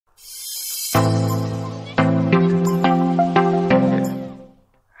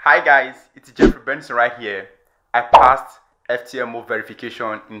guys, it's Jeffrey Benson right here. I passed FTMO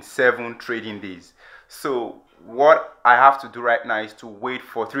verification in 7 trading days. So what I have to do right now is to wait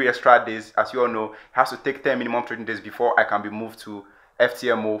for 3 extra days. As you all know, it has to take 10 minimum trading days before I can be moved to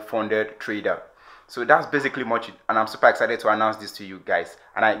FTMO funded trader. So that's basically much it, and I'm super excited to announce this to you guys,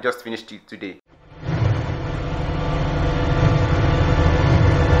 and I just finished it today.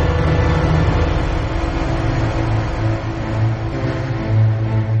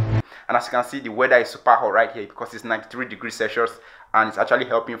 And as you can see, the weather is super hot right here because it's 93 degrees Celsius, and it's actually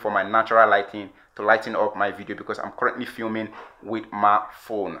helping for my natural lighting to lighten up my video because I'm currently filming with my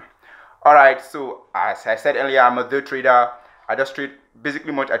phone. Alright, so as I said earlier, I'm a day trader. I just trade,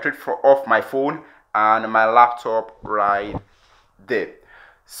 basically I trade off my phone and my laptop right there.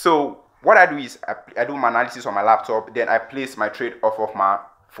 So what I do is I do my analysis on my laptop, then I place my trade off of my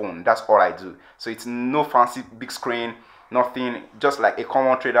phone. That's all I do. So it's no fancy big screen, nothing, just like a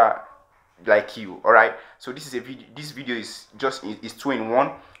common trader like you. All right, so this is a video, this video is just is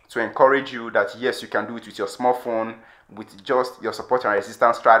 2-in-1 to encourage you that yes, you can do it with your smartphone, with just your support and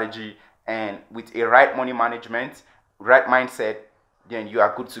resistance strategy, and with a right money management, right mindset, then you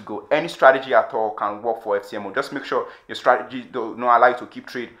are good to go. Any strategy at all can work for FTMO. Just make sure your strategy does not allow you to keep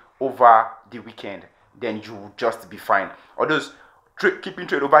trade over the weekend, then you will just be fine. Or those keeping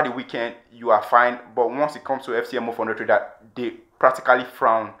trade over the weekend, you are fine, but once it comes to FTMO for the trader, they practically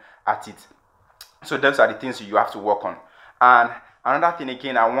frown at it. So those are the things you have to work on. And another thing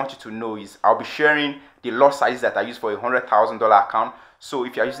again I want you to know is I'll be sharing the lot sizes that I use for a $100,000 account. So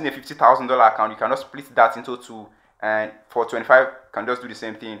if you're using a $50,000 account, you can just split that into 2, and for 25 you can just do the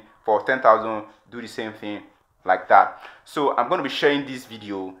same thing. For 10,000, do the same thing, like that. So I'm going to be sharing this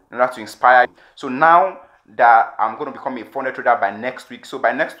video in order to inspire you. So now that I'm going to become a funded trader by next week, so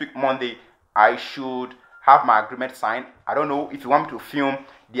by next week Monday I should have my agreement signed. I don't know if you want me to film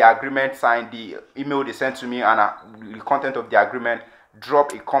the agreement signed, the email they sent to me, and the content of the agreement.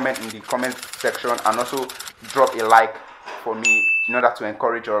 Drop a comment in the comment section, and also drop a like for me in order to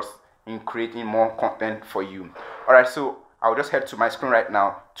encourage us in creating more content for you. Alright, so I'll just head to my screen right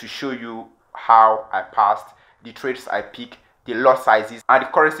now to show you how I passed, the trades I pick, the lot sizes, and the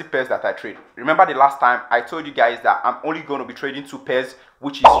currency pairs that I trade. Remember the last time I told you guys that I'm only going to be trading 2 pairs,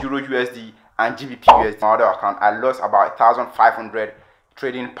 which is Euro USD and GBP USD. My other account, I lost about 1,500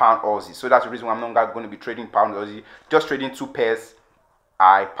 trading pound Aussie. So that's the reason why I'm not going to be trading pound Aussie. Just trading 2 pairs,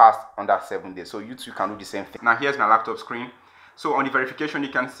 I passed on that 7 days. So you too can do the same thing. Now here's my laptop screen. So on the verification, you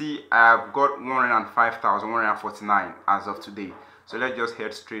can see I've got 105,149 as of today. So let's just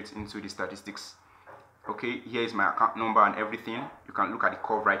head straight into the statistics. Okay, here is my account number and everything. You can look at the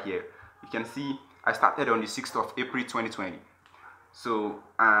curve right here. You can see I started on the 6th of April 2020. So,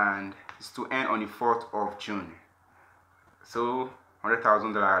 and it's to end on the 4th of June. So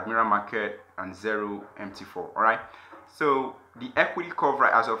 $100,000 Admiral Market and 0 MT4. All right. So the equity curve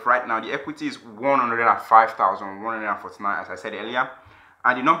right as of right now, the equity is 105,149, as I said earlier.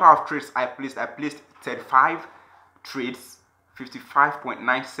 And the number of trades I placed 35 trades,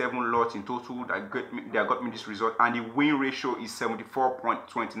 55.97 lots in total that got me this result, and the win ratio is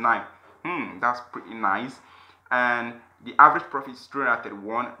 74.29. That's pretty nice. And the average profit is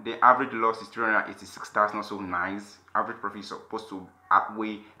 331. The average loss is 386. That's not so nice. Average profit is supposed to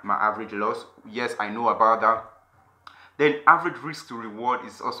outweigh my average loss. Yes, I know about that. Then average risk to reward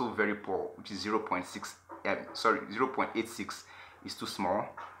is also very poor, which is 0.86 is too small.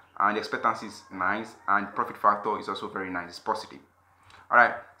 And the expectancy is nice, and profit factor is also very nice. It's positive. All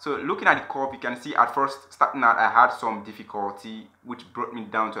right. So looking at the curve, you can see at first starting out I had some difficulty, which brought me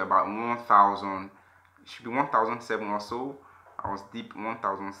down to about 1,000. It should be 1,007 or so. I was deep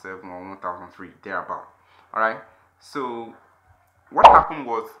 1,007 or 1,003 thereabout. All right. So what happened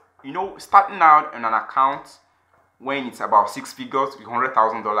was, you know, starting out in an account when it's about 6 figures with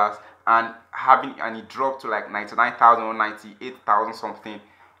 $100,000 and it dropped to like 99,000 or 98,000 something,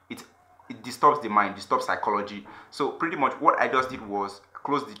 it disturbs the mind, disturbs psychology. So pretty much what I just did was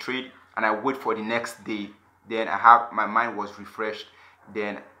close the trade and I wait for the next day. Then my mind was refreshed.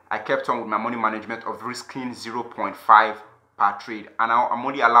 Then I kept on with my money management of risking 0.5 per trade, and now I'm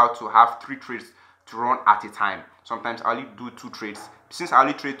only allowed to have 3 trades to run at a time. Sometimes I only do 2 trades. Since I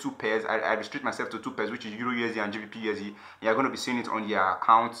only trade 2 pairs, I restrict myself to 2 pairs, which is Euro USD and GBP USD. You're going to be seeing it on your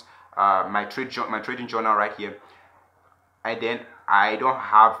account, my trading journal right here. And then I don't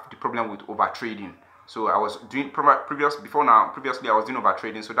have the problem with over trading. So I was doing previously I was doing over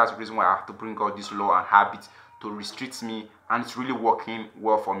trading. So that's the reason why I have to bring out this law and habit to restrict me, and it's really working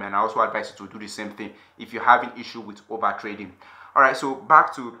well for me. And I also advise you to do the same thing if you're having issue with over trading. All right, so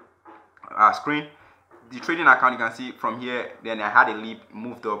back to our screen. The trading account, you can see from here, then I had a leap,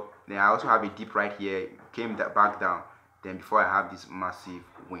 moved up, Then I also have a dip right here, came back down, then before I have this massive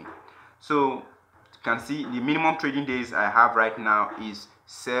win. So you can see the minimum trading days I have right now is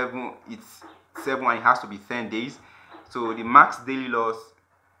 7. It's 7 and it has to be 10 days. So the max daily loss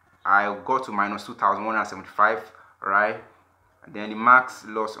I got to minus 2,175, right? And then the max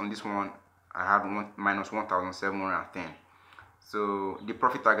loss on this one I had minus 1,710. So the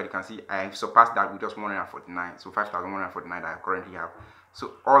profit target, you can see I surpassed that with just 149. So 5,149 that I currently have.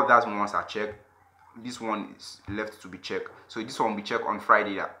 So all that ones are checked. This one is left to be checked. So this one will be checked on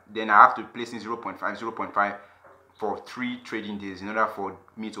Friday. Then I have to place in 0.5 for 3 trading days in order for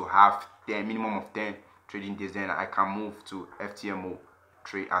me to have the minimum of 10 trading days. Then I can move to FTMO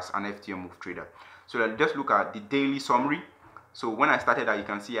trade as an FTMO trader. So let's just look at the daily summary. So when I started that, you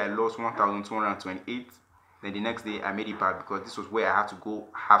can see I lost 1,228. Then the next day I made it back because this was where I had to go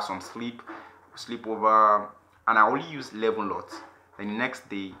have some sleep over, and I only used 11 lots. Then the next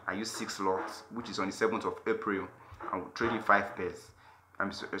day I used 6 lots, which is on the 7th of April. I'm trading 5 pairs.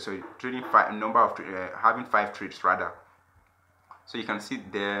 I'm sorry, trading having 5 trades rather. So you can see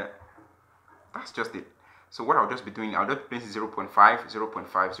there, that's just it. So what I'll just be doing, I'll just place 0.5, 0.5,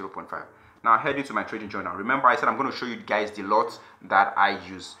 0.5. Now head into my trading journal. Remember I said I'm going to show you guys the lots that I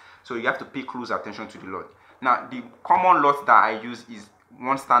use. So you have to pay close attention to the lot. Now the common lots that I use is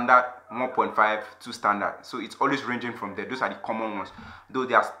 1 standard, 1.5, 2 standard. So it's always ranging from there. Those are the common ones. Though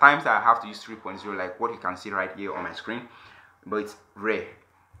there's times that I have to use 3.0, like what you can see right here on my screen. But it's rare.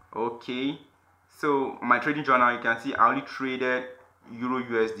 Okay. So my trading journal, you can see I only traded Euro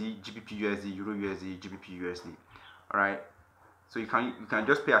USD, GBP USD, Euro USD, GBP USD. Alright. So you can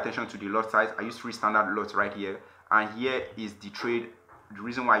just pay attention to the lot size. I use 3 standard lots right here. And here is the trade. The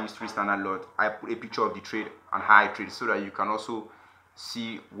reason why I use 3 standard lots, I put a picture of the trade and how I trade so that you can also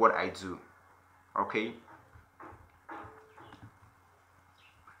see what I do. Okay.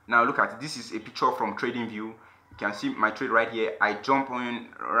 Now look at it. This is a picture from Trading View. You can see my trade right here. I jump on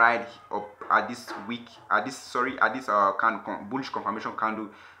right up at this bullish confirmation candle.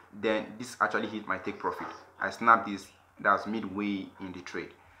 Then this actually hit my take profit. I snapped this. That's midway in the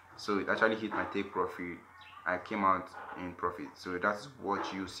trade. So it actually hit my take profit. I came out in profit. So that's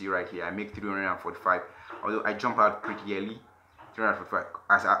what you see right here. I make 345. Although I jump out pretty early. 345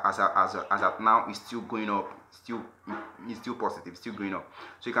 as at now it's still going up, it's still positive, still going up.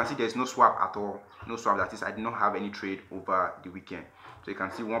 So you can see there's no swap at all, no swap. That is, I did not have any trade over the weekend. So you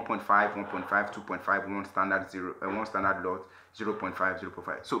can see 1.5, 1.5, 2.5, 1 standard lot, 0.5,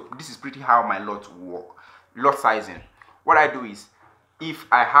 0.5. So this is pretty how my lots work. Lot sizing, what I do is, if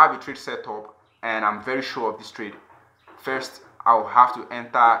I have a trade set up and I'm very sure of this trade, first I'll have to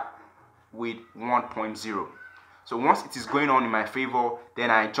enter with 1.0. So once it is going on in my favor, then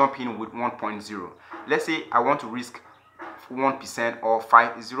I jump in with 1.0. Let's say I want to risk 1% or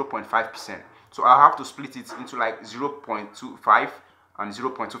 0.5%. So I'll have to split it into like 0.25 and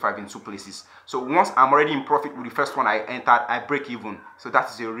 0.25 in 2 places. So once I'm already in profit with the first one I entered, I break even. So that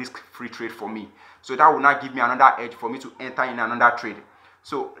is a risk-free trade for me. So that will not give me another edge for me to enter in another trade.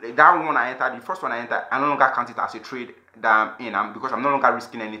 So that one I entered, the first one I entered, I no longer count it as a trade that I'm in, because I'm no longer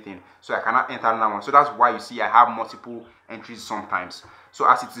risking anything. So I cannot enter another one. So that's why you see I have multiple entries sometimes. So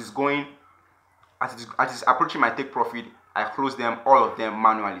as it is going, as it is approaching my take profit, I close them, all of them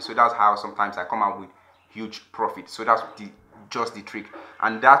manually. So that's how sometimes I come out with huge profit. So that's just the trick.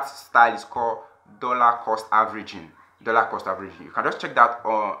 And that style is called dollar cost averaging. Dollar cost averaging. You can just check that,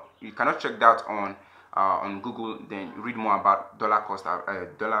 or you cannot check that on Google. Then read more about dollar cost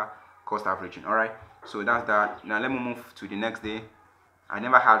averaging. All right. So that's that. Now let me move to the next day. I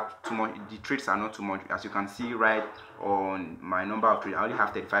never had too much. The trades are not too much, as you can see right on my number of trades. I only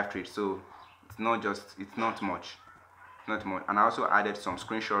have 35 trades, so it's not much. Not much. And I also added some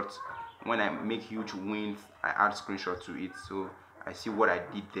screenshots. When I make huge wins, I add screenshots to it, so I see what I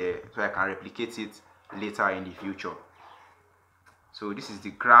did there, so I can replicate it later in the future. So this is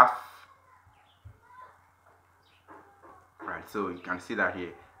the graph. Right, so you can see that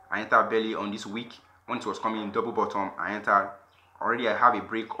here. I entered barely on this week. When it was coming in double bottom, I entered. Already I have a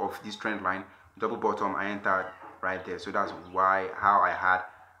break of this trend line. Double bottom, I entered right there. So that's how I had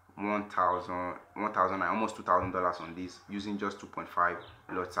 1,000 and almost $2,000 on this using just 2.5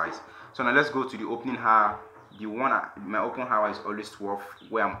 lot size. So now let's go to the opening hour. My open hour is always 12.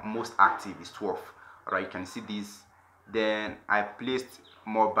 Where I'm most active is 12. Alright, you can see this. Then I placed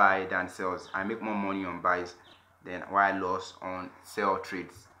more buy than sells. I make more money on buys than what I lost on sell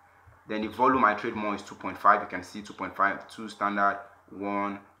trades. Then the volume I trade more is 2.5. You can see 2.5, 2 standard,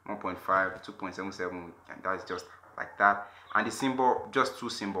 1, 1.5, 2.77, and that's just like that. And the symbol, just 2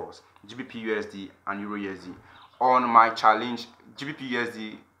 symbols, GBP USD and Euro USD. On my challenge, GBP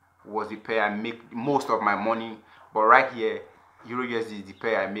USD was the pair I make most of my money, but right here Euro USD is the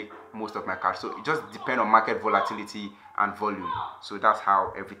pair I make most of my cash. So it just depends on market volatility and volume. So that's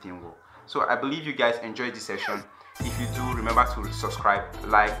how everything works. So I believe you guys enjoyed this session. If you do, remember to subscribe,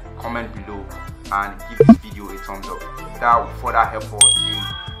 like, comment below, and give this video a thumbs up. That will further help us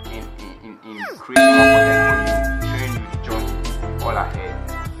in creating more content for you, showing you the journey all ahead.